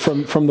Word,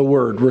 from the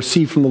Word,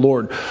 receive from the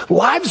Lord.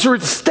 Lives are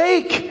at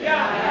stake.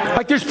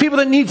 Like there's people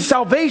that need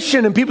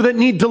salvation and people that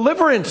need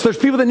deliverance. There's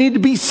people that need to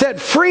be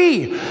set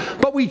free.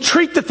 But we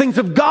treat the things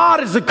of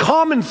God as a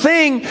common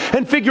thing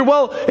and figure,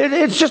 well,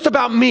 it's just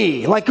about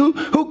me. Like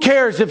who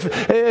cares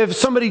if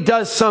somebody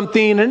does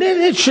something, and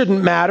it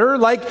shouldn't matter.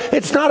 Like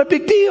it's not a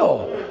big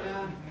deal.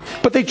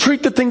 But they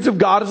treat the things of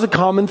God as a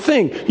common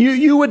thing.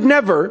 You would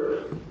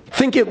never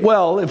think it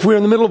well if we were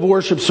in the middle of a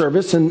worship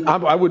service, and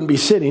I wouldn't be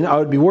sitting, I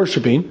would be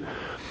worshiping.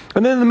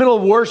 And then in the middle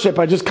of worship,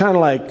 I just kind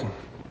of like,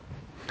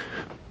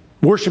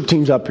 worship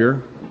team's up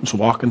here, just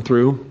walking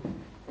through.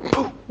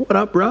 What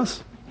up,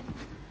 Russ?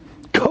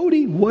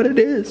 Cody, what it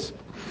is.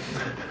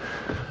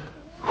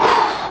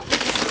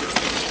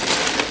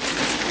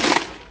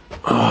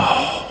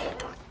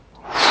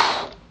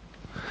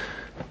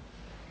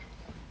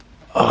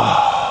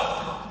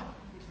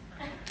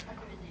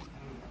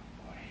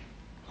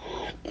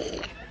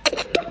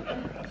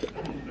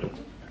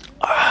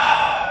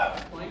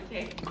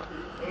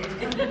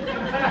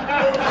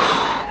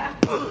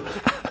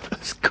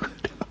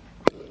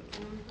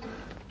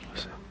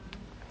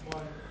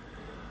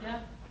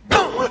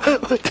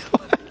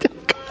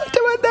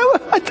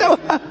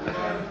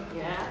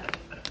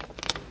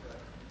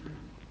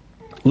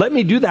 Let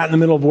me do that in the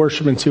middle of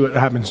worship and see what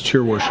happens to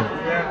your worship.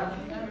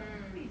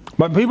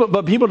 But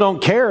people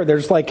don't care. They're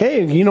just like,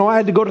 hey, I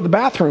had to go to the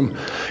bathroom.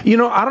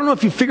 I don't know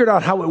if you figured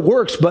out how it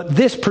works, but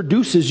this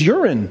produces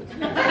urine.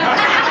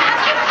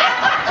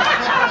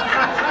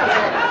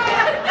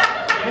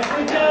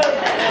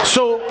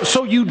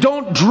 So you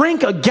don't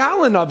drink a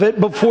gallon of it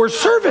before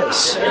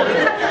service.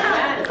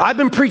 I've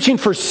been preaching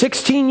for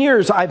 16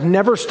 years. I've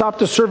never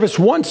stopped a service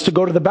once to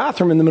go to the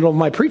bathroom in the middle of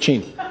my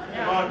preaching.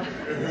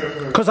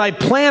 Because I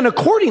plan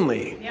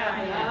accordingly.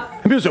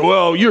 And people say,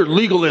 well, you're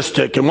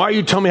legalistic, and why are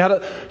you telling me how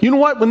to... You know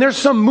what? When there's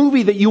some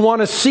movie that you want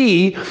to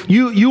see,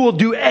 you will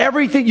do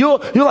everything. You're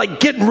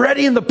like getting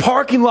ready in the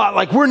parking lot,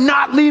 like, we're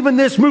not leaving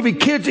this movie.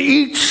 Kids,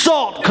 eat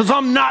salt, because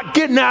I'm not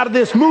getting out of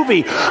this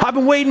movie. I've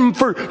been waiting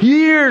for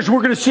years.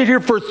 We're going to sit here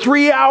for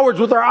 3 hours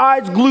with our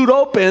eyes glued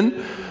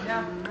open.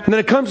 And then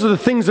it comes to the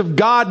things of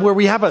God where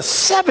we have a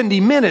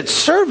 70-minute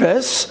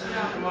service.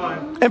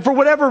 And for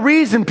whatever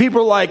reason,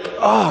 people are like,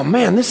 oh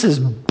man, this is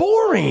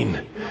boring.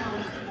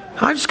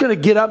 I'm just going to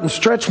get up and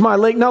stretch my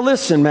leg. Now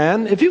listen,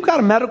 man, if you've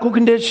got a medical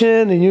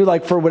condition and you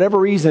for whatever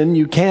reason,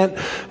 you can't,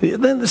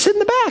 then sit in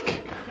the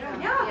back.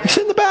 You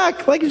sit in the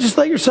back, like you just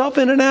let yourself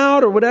in and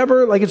out or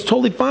whatever. Like it's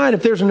totally fine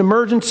if there's an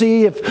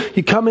emergency, if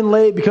you come in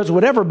late because of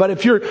whatever. But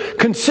if you're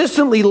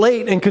consistently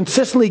late and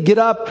consistently get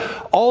up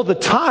all the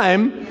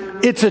time,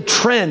 it's a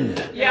trend.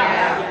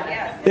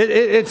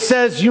 It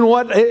says, you know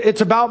what,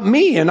 it's about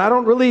me and I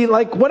don't really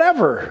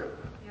whatever.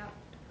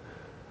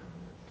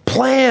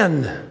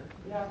 Plan.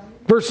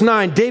 Verse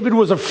 9, David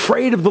was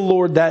afraid of the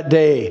Lord that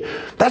day.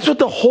 That's what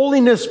the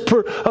holiness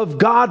of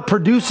God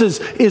produces,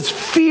 is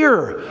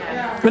fear.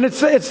 And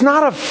it's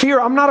not a fear.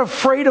 I'm not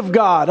afraid of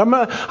God.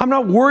 I'm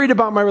not worried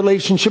about my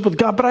relationship with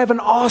God, but I have an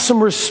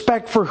awesome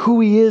respect for who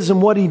He is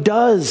and what He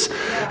does.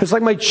 It's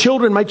like my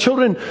children. My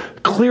children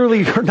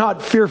clearly are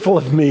not fearful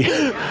of me.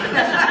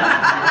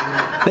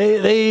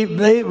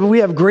 We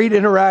have great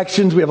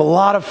interactions. We have a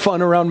lot of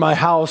fun around my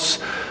house.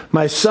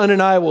 My son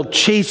and I will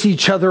chase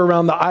each other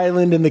around the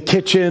island in the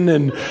kitchen,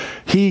 and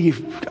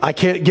I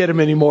can't get him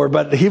anymore,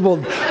 but he will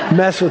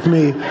mess with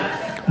me.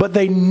 But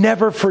they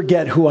never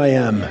forget who I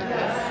am.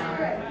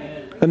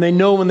 And they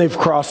know when they've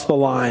crossed the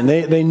line.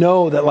 They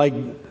know that, like,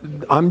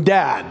 I'm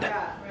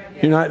dad.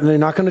 They're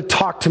not going to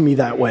talk to me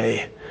that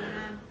way.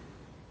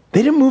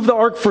 They didn't move the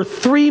ark for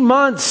 3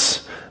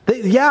 months.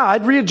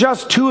 I'd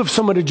readjust too if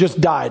someone had just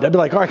died. I'd be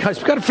like, all right, guys,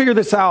 we've got to figure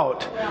this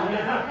out.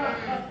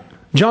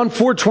 John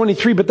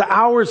 4:23, but the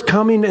hour is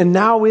coming and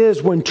now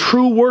is when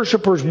true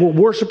worshipers will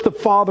worship the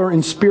Father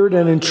in spirit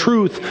and in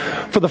truth,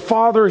 for the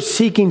Father is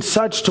seeking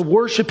such to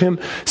worship him.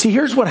 See,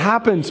 here's what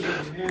happens.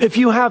 If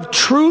you have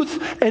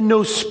truth and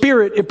no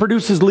spirit, it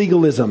produces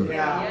legalism.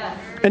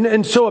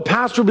 And so a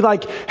pastor would be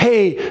like,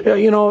 hey,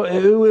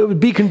 it would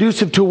be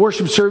conducive to a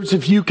worship service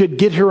if you could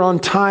get here on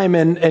time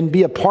and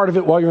be a part of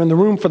it while you're in the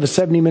room for the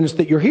 70 minutes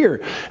that you're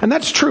here. And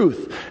that's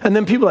truth. And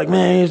then people are like,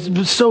 man,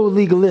 it's so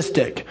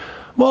legalistic.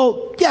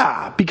 Well,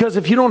 yeah, because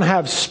if you don't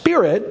have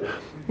spirit,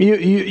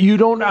 you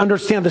don't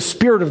understand the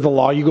spirit of the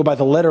law. You go by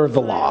the letter of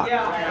the law.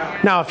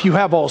 Now, if you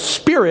have all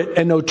spirit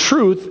and no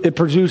truth, it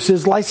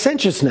produces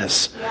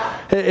licentiousness.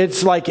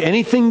 It's like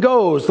anything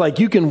goes. Like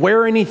you can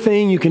wear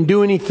anything, you can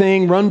do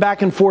anything, run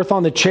back and forth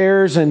on the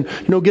chairs and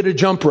get a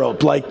jump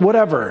rope, like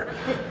whatever.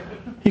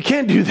 You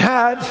can't do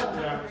that.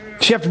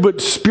 You have to put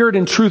spirit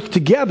and truth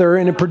together,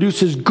 and it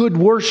produces good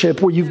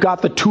worship where you've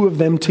got the two of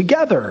them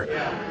together.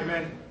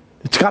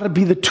 It's got to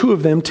be the two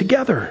of them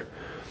together.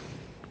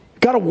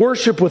 Got to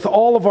worship with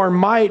all of our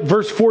might.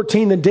 Verse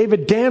 14, then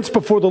David danced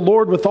before the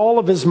Lord with all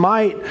of his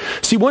might.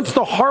 See, once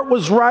the heart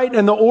was right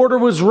and the order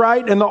was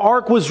right and the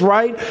ark was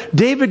right,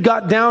 David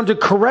got down to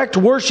correct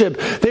worship.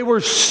 They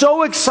were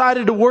so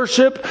excited to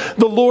worship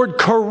the Lord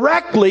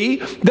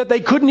correctly that they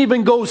couldn't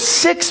even go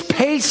 6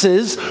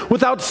 paces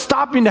without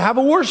stopping to have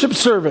a worship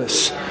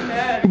service.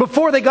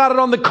 Before they got it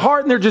on the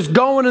cart and they're just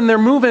going and they're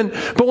moving.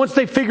 But once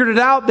they figured it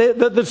out,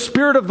 the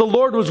Spirit of the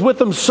Lord was with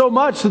them so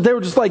much that they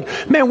were just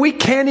like, man, we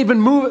can't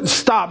even move it.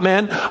 Stop,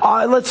 man.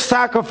 Let's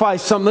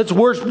sacrifice something. Let's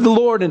worship the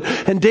Lord.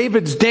 And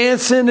David's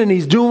dancing and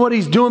he's doing what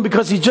he's doing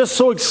because he's just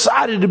so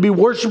excited to be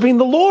worshiping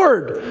the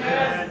Lord.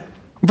 Yes.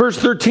 Verse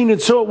 13, and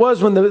so it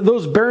was when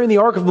those bearing the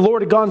ark of the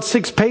Lord had gone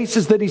 6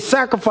 paces that he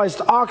sacrificed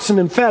oxen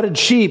and fatted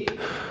sheep.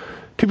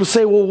 People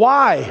say, well,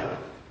 why?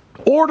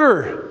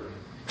 Order,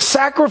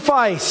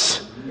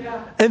 sacrifice,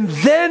 and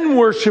then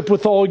worship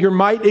with all your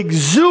might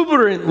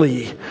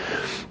exuberantly.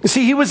 You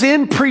see, he was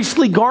in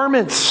priestly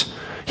garments.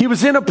 He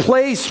was in a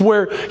place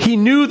where he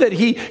knew that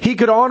he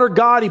could honor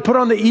God. He put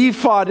on the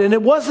ephod, and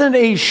it wasn't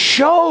a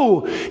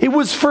show. It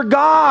was for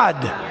God.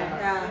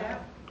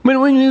 I mean,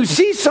 when you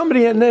see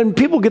somebody and then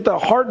people get their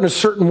heart in a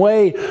certain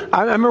way.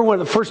 I remember when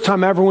the first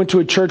time I ever went to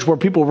a church where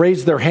people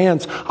raised their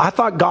hands, I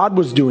thought God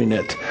was doing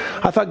it.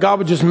 I thought God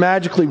would just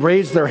magically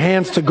raise their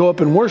hands to go up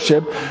and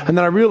worship. And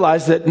then I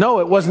realized that, no,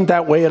 it wasn't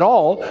that way at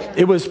all.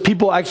 It was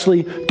people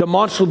actually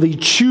demonstrably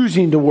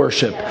choosing to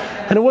worship.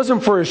 And it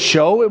wasn't for a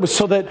show. It was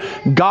so that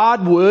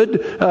God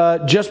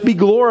would just be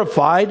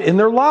glorified in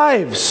their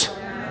lives.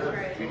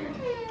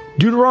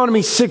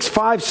 Deuteronomy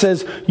 6:5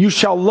 says, you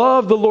shall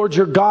love the Lord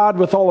your God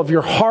with all of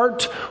your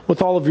heart,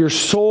 with all of your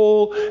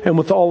soul, and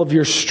with all of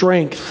your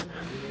strength.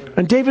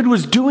 And David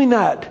was doing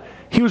that.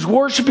 He was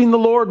worshiping the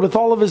Lord with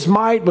all of his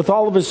might, with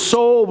all of his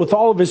soul, with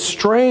all of his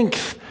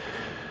strength.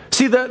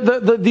 See,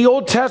 the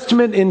Old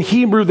Testament in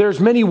Hebrew, there's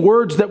many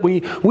words that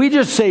we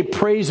just say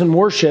praise and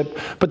worship,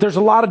 but there's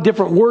a lot of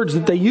different words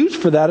that they use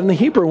for that in the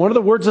Hebrew. One of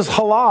the words is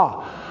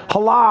halah.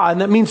 Halah,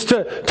 and that means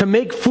to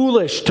make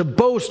foolish, to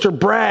boast or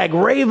brag,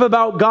 rave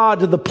about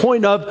God to the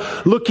point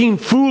of looking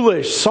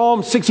foolish.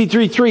 Psalm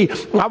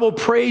 63:3, I will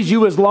praise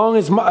you as long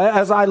as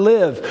I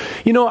live.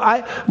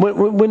 I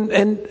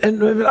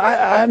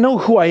know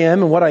who I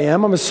am and what I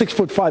am. I'm a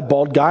 6'5"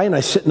 bald guy, and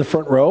I sit in the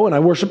front row and I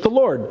worship the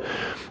Lord.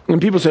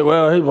 And people say,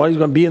 well, he's going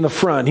to be in the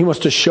front. He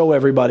wants to show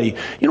everybody.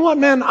 You know what,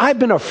 man? I've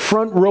been a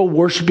front row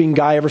worshiping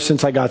guy ever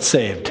since I got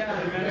saved.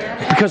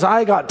 Because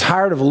I got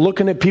tired of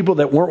looking at people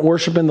that weren't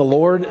worshiping the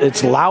Lord.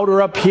 It's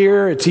louder up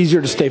here. It's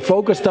easier to stay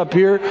focused up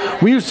here.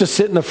 We used to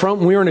sit in the front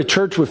when we were in a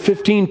church with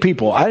 15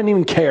 people. I didn't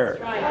even care.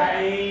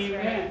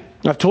 Amen.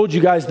 I've told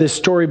you guys this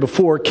story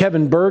before.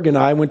 Kevin Berg and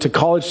I went to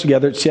college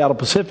together at Seattle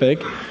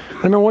Pacific. I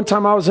remember one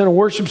time I was in a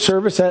worship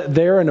service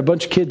there and a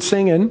bunch of kids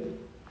singing.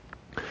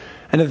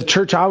 And at the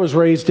church I was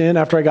raised in,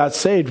 after I got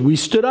saved, we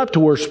stood up to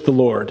worship the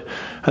Lord.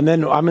 And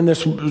then I'm in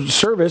this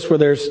service where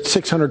there's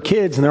 600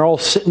 kids and they're all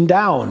sitting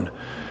down.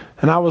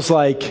 And I was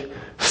like,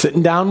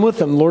 sitting down with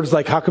them. The Lord's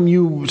like, how come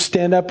you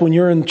stand up when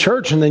you're in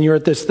church and then you're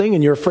at this thing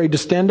and you're afraid to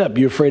stand up?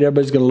 You afraid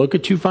everybody's going to look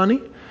at you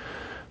funny?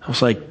 I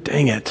was like,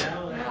 dang it.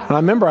 And I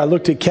remember I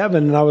looked at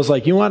Kevin and I was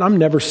like, you know what? I'm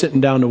never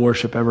sitting down to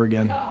worship ever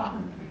again.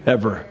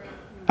 Ever.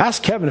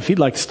 Ask Kevin if he'd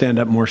like to stand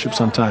up and worship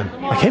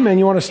sometime. Like, hey man,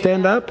 you want to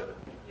stand up?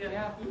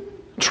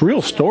 It's a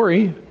real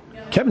story.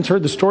 Kevin's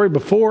heard the story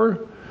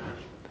before.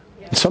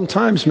 And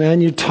sometimes,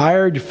 man, you're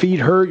tired, your feet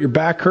hurt, your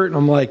back hurt. And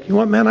I'm like, you know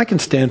what, man, I can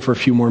stand for a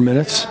few more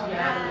minutes.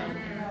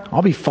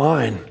 I'll be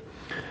fine.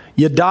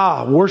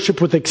 Yada,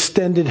 worship with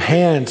extended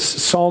hands.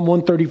 Psalm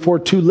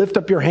 134:2, lift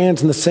up your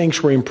hands in the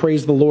sanctuary and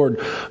praise the Lord.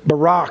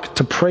 Barak,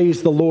 to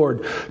praise the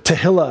Lord.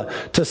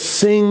 Tehillah, to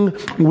sing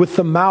with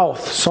the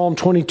mouth. Psalm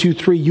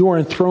 22:3, you are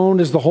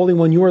enthroned as the Holy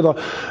One. You are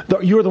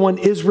the one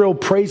Israel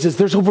praises.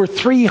 There's over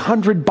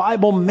 300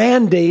 Bible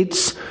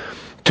mandates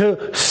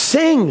to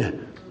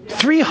sing.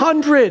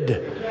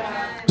 300.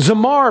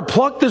 Zamar,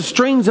 pluck the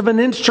strings of an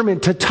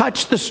instrument, to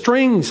touch the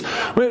strings.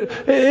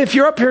 If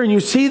you're up here and you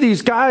see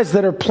these guys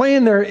that are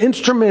playing their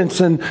instruments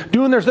and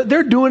doing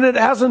they're doing it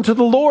as unto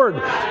the Lord.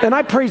 And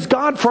I praise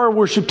God for our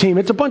worship team.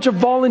 It's a bunch of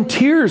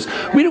volunteers.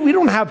 We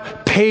don't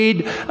have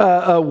paid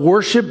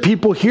worship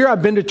people here.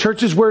 I've been to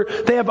churches where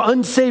they have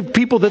unsaved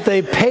people that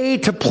they pay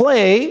to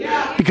play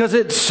because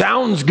it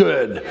sounds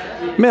good.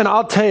 Man,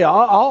 I'll tell you,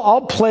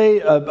 I'll play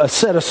a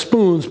set of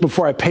spoons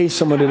before I pay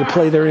somebody to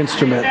play their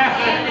instrument.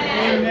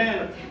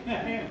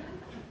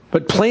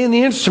 But playing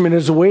the instrument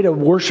is a way to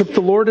worship the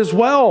Lord as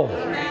well.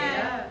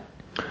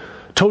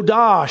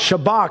 Todah,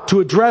 Shabach, to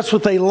address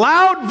with a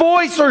loud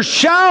voice or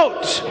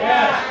shout.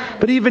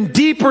 But even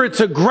deeper, it's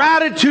a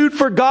gratitude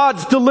for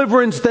God's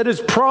deliverance that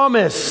is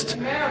promised.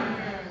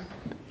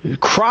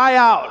 Cry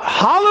out,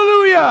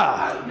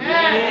 hallelujah.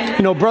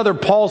 You know, Brother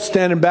Paul's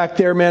standing back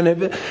there,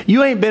 man.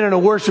 You ain't been in a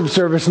worship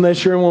service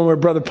unless you're in one where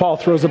Brother Paul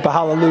throws up a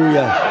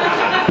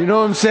hallelujah. You know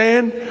what I'm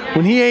saying?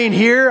 When he ain't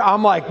here,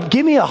 I'm like,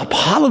 give me a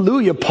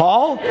hallelujah,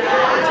 Paul.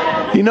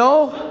 You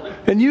know?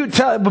 And you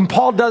tell, when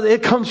Paul does it,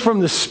 it comes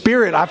from the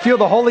Spirit. I feel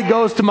the Holy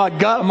Ghost in my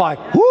gut. I'm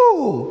like,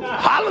 woo,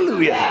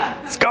 hallelujah.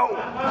 Let's go.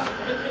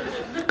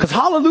 Because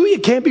hallelujah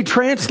can't be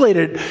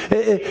translated.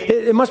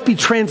 It must be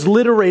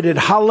transliterated.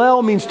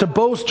 Hallel means to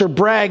boast or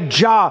brag.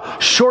 Jah,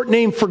 short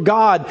name for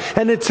God.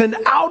 And it's an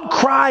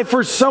outcry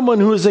for someone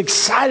who is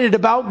excited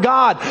about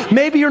God.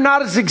 Maybe you're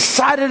not as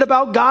excited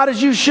about God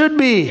as you should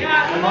be.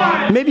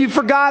 Maybe you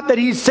forgot that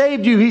He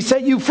saved you. He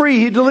set you free.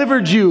 He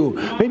delivered you.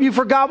 Maybe you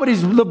forgot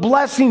the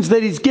blessings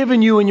that He's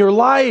given you in your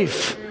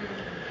life.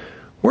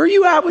 Where are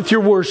you at with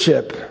your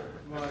worship?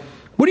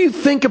 What do you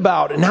think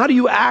about and how do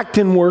you act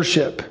in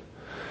worship?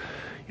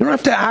 You don't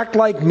have to act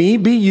like me,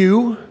 be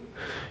you.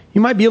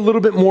 You might be a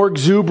little bit more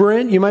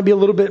exuberant. You might be a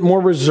little bit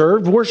more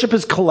reserved. Worship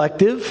is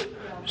collective.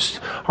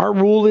 Our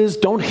rule is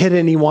don't hit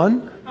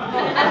anyone.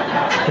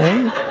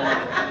 Okay?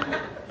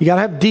 You got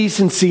to have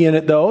decency in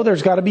it, though.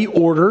 There's got to be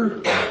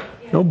order.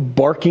 No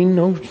barking,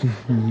 no,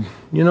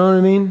 you know what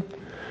I mean?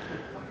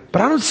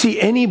 But I don't see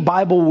any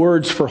Bible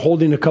words for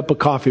holding a cup of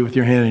coffee with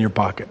your hand in your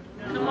pocket.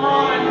 Come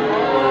on.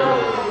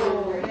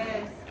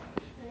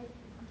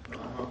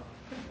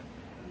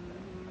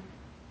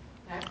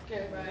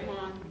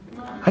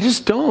 I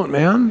just don't,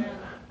 man.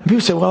 And people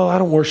say, well, I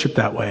don't worship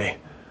that way.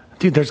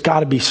 Dude, there's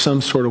got to be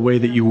some sort of way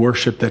that you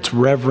worship that's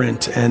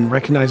reverent and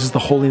recognizes the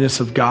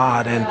holiness of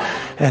God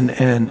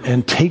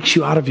and takes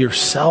you out of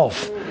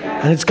yourself.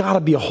 And it's got to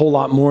be a whole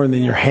lot more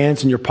than your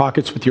hands in your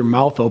pockets with your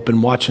mouth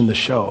open watching the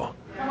show.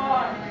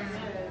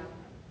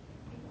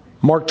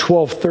 Mark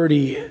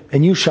 12:30,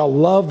 and you shall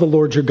love the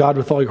Lord your God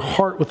with all your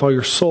heart, with all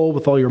your soul,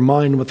 with all your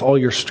mind, with all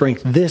your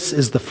strength. This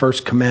is the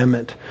first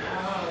commandment.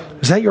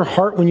 Is that your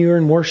heart when you're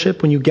in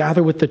worship, when you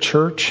gather with the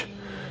church?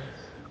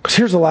 Because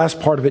here's the last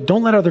part of it.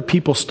 Don't let other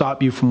people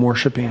stop you from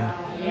worshiping.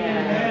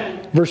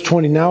 Amen. Verse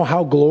 20, now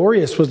how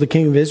glorious was the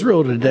King of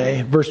Israel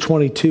today. Verse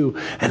 22,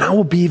 and I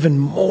will be even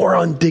more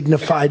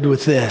undignified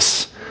with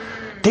this.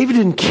 David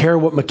didn't care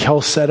what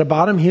Michal said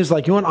about him. He was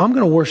like, you know what? I'm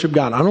going to worship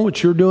God. I don't know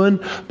what you're doing,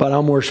 but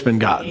I'm worshiping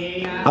God.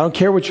 I don't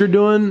care what you're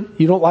doing.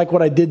 You don't like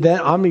what I did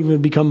then. I'm even going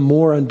to become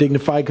more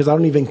undignified because I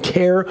don't even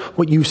care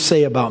what you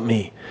say about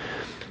me.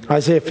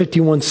 Isaiah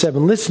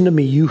 51:7, listen to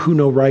me, you who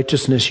know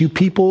righteousness, you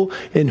people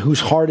in whose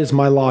heart is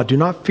my law. Do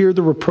not fear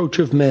the reproach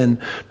of men,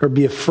 nor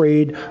be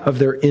afraid of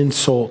their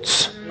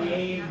insults.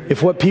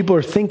 If what people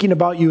are thinking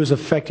about you is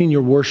affecting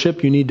your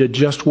worship, you need to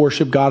just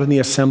worship God in the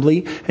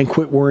assembly and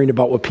quit worrying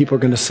about what people are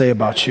going to say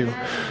about you.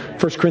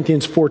 1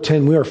 Corinthians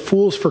 4:10, we are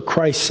fools for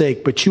Christ's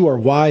sake, but you are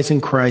wise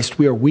in Christ.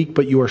 We are weak,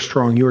 but you are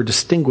strong. You are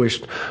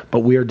distinguished,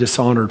 but we are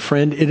dishonored.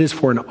 Friend, it is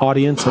for an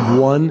audience of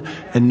one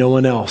and no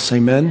one else.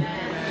 Amen?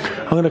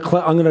 I'm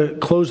going to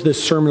close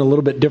this sermon a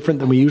little bit different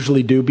than we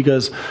usually do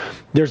because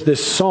there's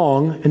this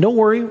song, and don't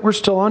worry, we're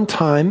still on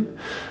time,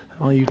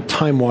 all you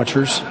time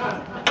watchers.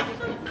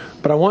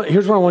 But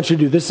here's what I want you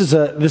to do. This is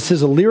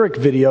a lyric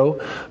video,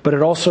 but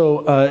it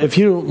also, if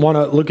you want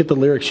to look at the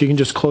lyrics, you can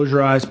just close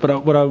your eyes.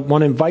 But what I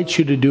want to invite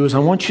you to do is I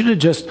want you to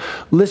just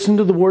listen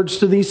to the words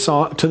to this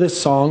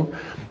song,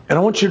 and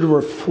I want you to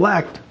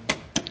reflect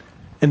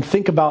and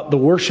think about the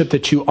worship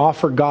that you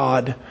offer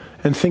God,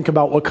 and think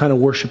about what kind of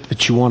worship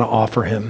that you want to offer Him.